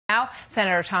Now,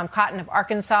 Senator Tom Cotton of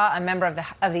Arkansas, a member of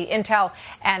the Intel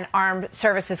and Armed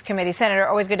Services Committee. Senator,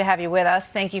 always good to have you with us.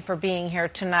 Thank you for being here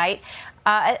tonight.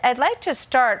 I'd like to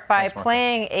start by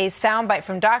playing a soundbite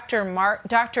from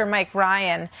Dr. Mike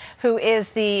Ryan, who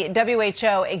is the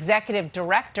WHO executive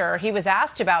director. He was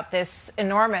asked about this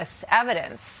enormous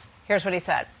evidence. Here's what he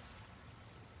said.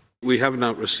 We have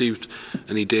not received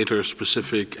any data or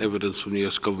specific evidence from the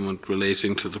US government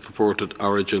relating to the purported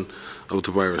origin of the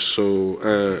virus. So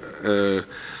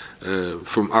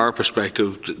from our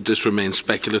perspective, this remains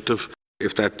speculative.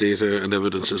 If that data and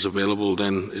evidence is available,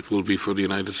 then it will be for the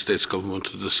United States government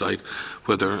to decide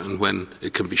whether and when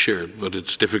it can be shared. But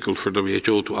it's difficult for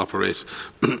WHO to operate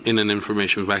in an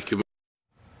information vacuum.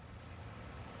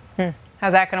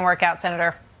 How's that going to work out,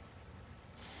 Senator?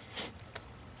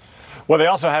 Well, they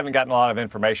also haven't gotten a lot of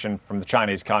information from the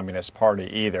Chinese Communist Party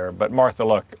either. But Martha,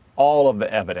 look, all of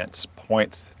the evidence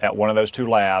points at one of those two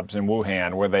labs in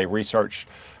Wuhan where they researched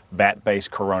bat-based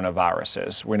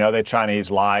coronaviruses. We know the Chinese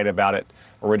lied about it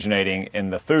originating in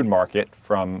the food market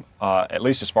from at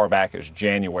least as far back as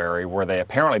January, where they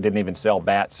apparently didn't even sell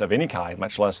bats of any kind,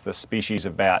 much less the species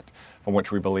of bat from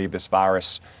which we believe this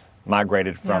virus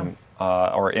migrated from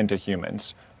or into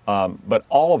humans. But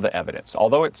all of the evidence,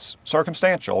 although it's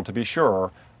circumstantial to be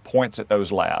sure, points at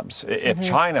those labs. If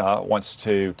China wants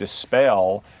to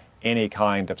dispel any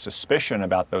kind of suspicion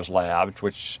about those labs,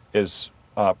 which is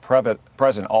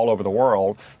present all over the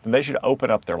world, then they should open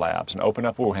up their labs and open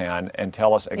up Wuhan and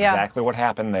tell us exactly what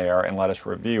happened there and let us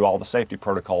review all the safety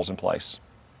protocols in place.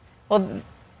 Well,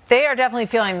 they are definitely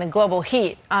feeling the global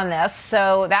heat on this,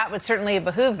 so that would certainly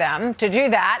behoove them to do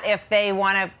that. If they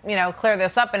want to, clear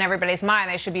this up in everybody's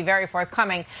mind, they should be very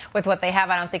forthcoming with what they have.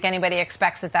 I don't think anybody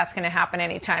expects that that's going to happen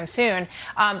anytime soon.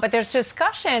 But there's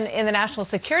discussion in the National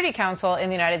Security Council in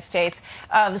the United States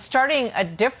of starting a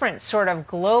different sort of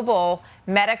global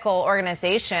medical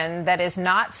organization that is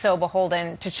not so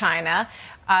beholden to China.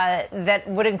 That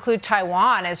would include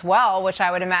Taiwan as well, which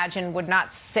I would imagine would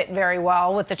not sit very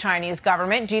well with the Chinese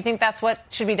government. Do you think that's what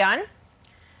should be done?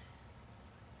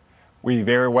 We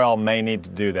very well may need to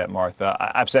do that, Martha.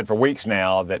 I've said for weeks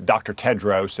now that Dr.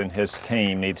 Tedros and his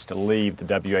team needs to leave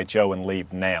the WHO and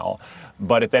leave now.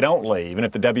 But if they don't leave, and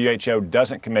if the WHO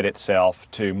doesn't commit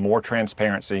itself to more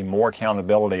transparency, more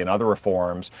accountability, and other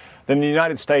reforms, then the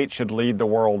United States should lead the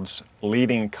world's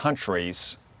leading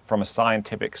countries from a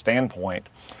scientific standpoint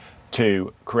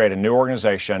to create a new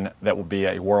organization that will be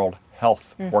a world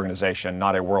health organization,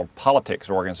 not a world politics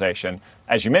organization.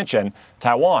 As you mentioned,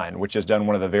 Taiwan, which has done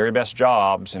one of the very best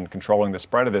jobs in controlling the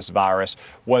spread of this virus,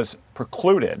 was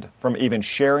precluded from even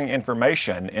sharing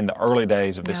information in the early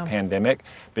days of this pandemic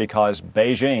because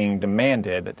Beijing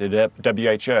demanded that the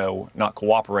WHO not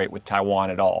cooperate with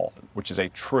Taiwan at all, which is a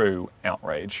true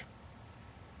outrage.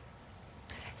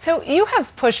 So you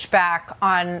have pushed back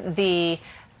on the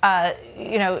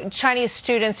Chinese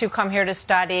students who come here to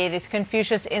study, these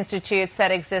Confucius Institutes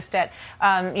that exist at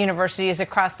universities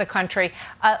across the country.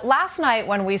 Last night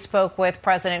when we spoke with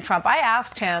President Trump, I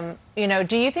asked him,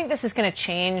 do you think this is going to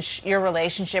change your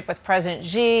relationship with President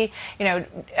Xi,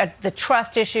 the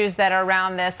trust issues that are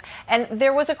around this? And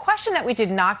there was a question that we did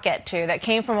not get to that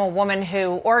came from a woman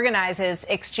who organizes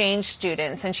exchange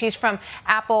students, and she's from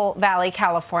Apple Valley,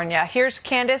 California. Here's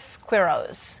Candace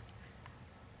Quiroz.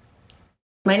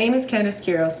 My name is Candace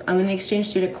Quiroz. I'm an exchange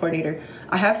student coordinator.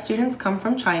 I have students come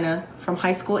from China from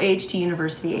high school age to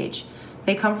university age.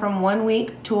 They come from 1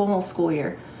 week to a whole school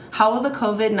year. How will the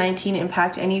COVID-19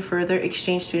 impact any further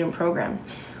exchange student programs?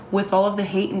 With all of the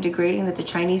hate and degrading that the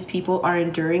Chinese people are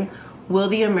enduring, will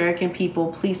the American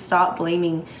people please stop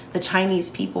blaming the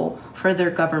Chinese people for their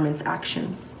government's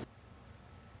actions?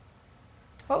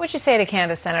 What would you say to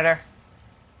Candace, Senator?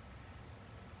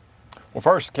 Well,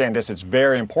 first, Candace, it's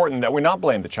very important that we not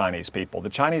blame the Chinese people. The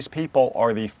Chinese people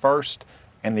are the first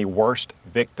and the worst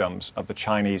victims of the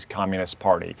Chinese Communist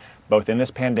Party, both in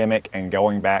this pandemic and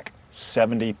going back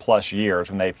 70 plus years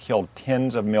when they've killed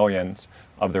tens of millions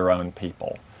of their own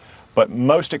people. But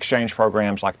most exchange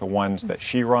programs like the ones that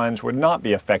she runs would not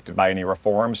be affected by any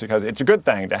reforms because it's a good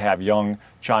thing to have young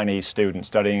Chinese students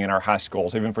studying in our high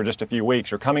schools, even for just a few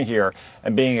weeks, or coming here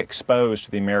and being exposed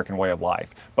to the American way of life.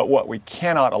 But what we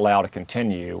cannot allow to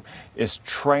continue is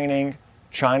training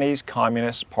Chinese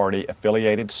Communist Party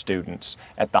affiliated students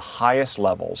at the highest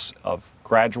levels of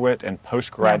graduate and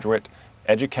postgraduate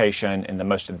education in the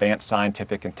most advanced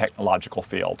scientific and technological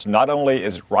fields. Not only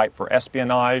is it ripe for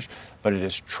espionage, but it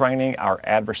is training our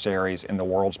adversaries in the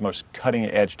world's most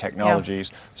cutting-edge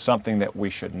technologies, something that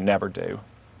we should never do.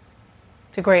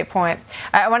 It's a great point.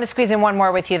 I want to squeeze in one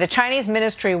more with you. The Chinese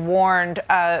ministry warned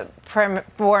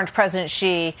President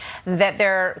Xi that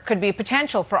there could be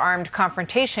potential for armed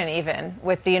confrontation even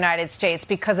with the United States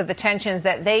because of the tensions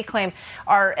that they claim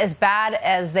are as bad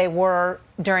as they were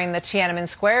during the Tiananmen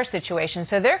Square situation.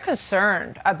 So they're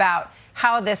concerned about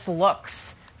how this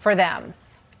looks for them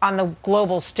on the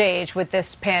global stage with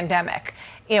this pandemic.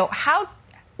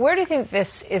 Where do you think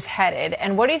this is headed,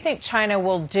 and what do you think China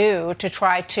will do to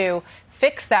try to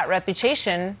fix that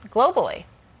reputation globally?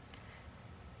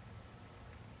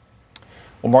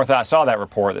 Well, Martha, I saw that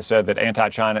report that said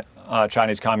that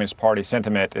Chinese Communist Party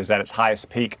sentiment is at its highest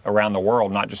peak around the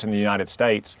world, not just in the United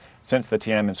States, since the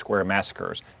Tiananmen Square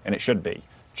massacres, and it should be.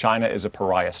 China is a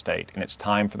pariah state, and it's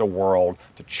time for the world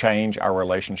to change our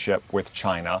relationship with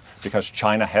China because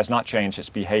China has not changed its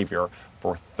behavior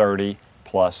for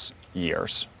 30-plus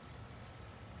years.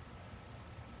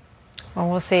 Well,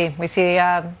 we'll see. We see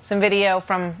some video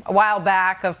from a while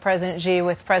back of President Xi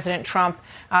with President Trump.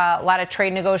 A lot of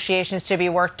trade negotiations to be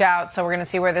worked out, so we're going to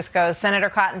see where this goes. Senator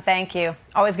Cotton, thank you.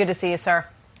 Always good to see you, sir.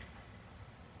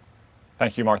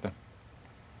 Thank you, Martha.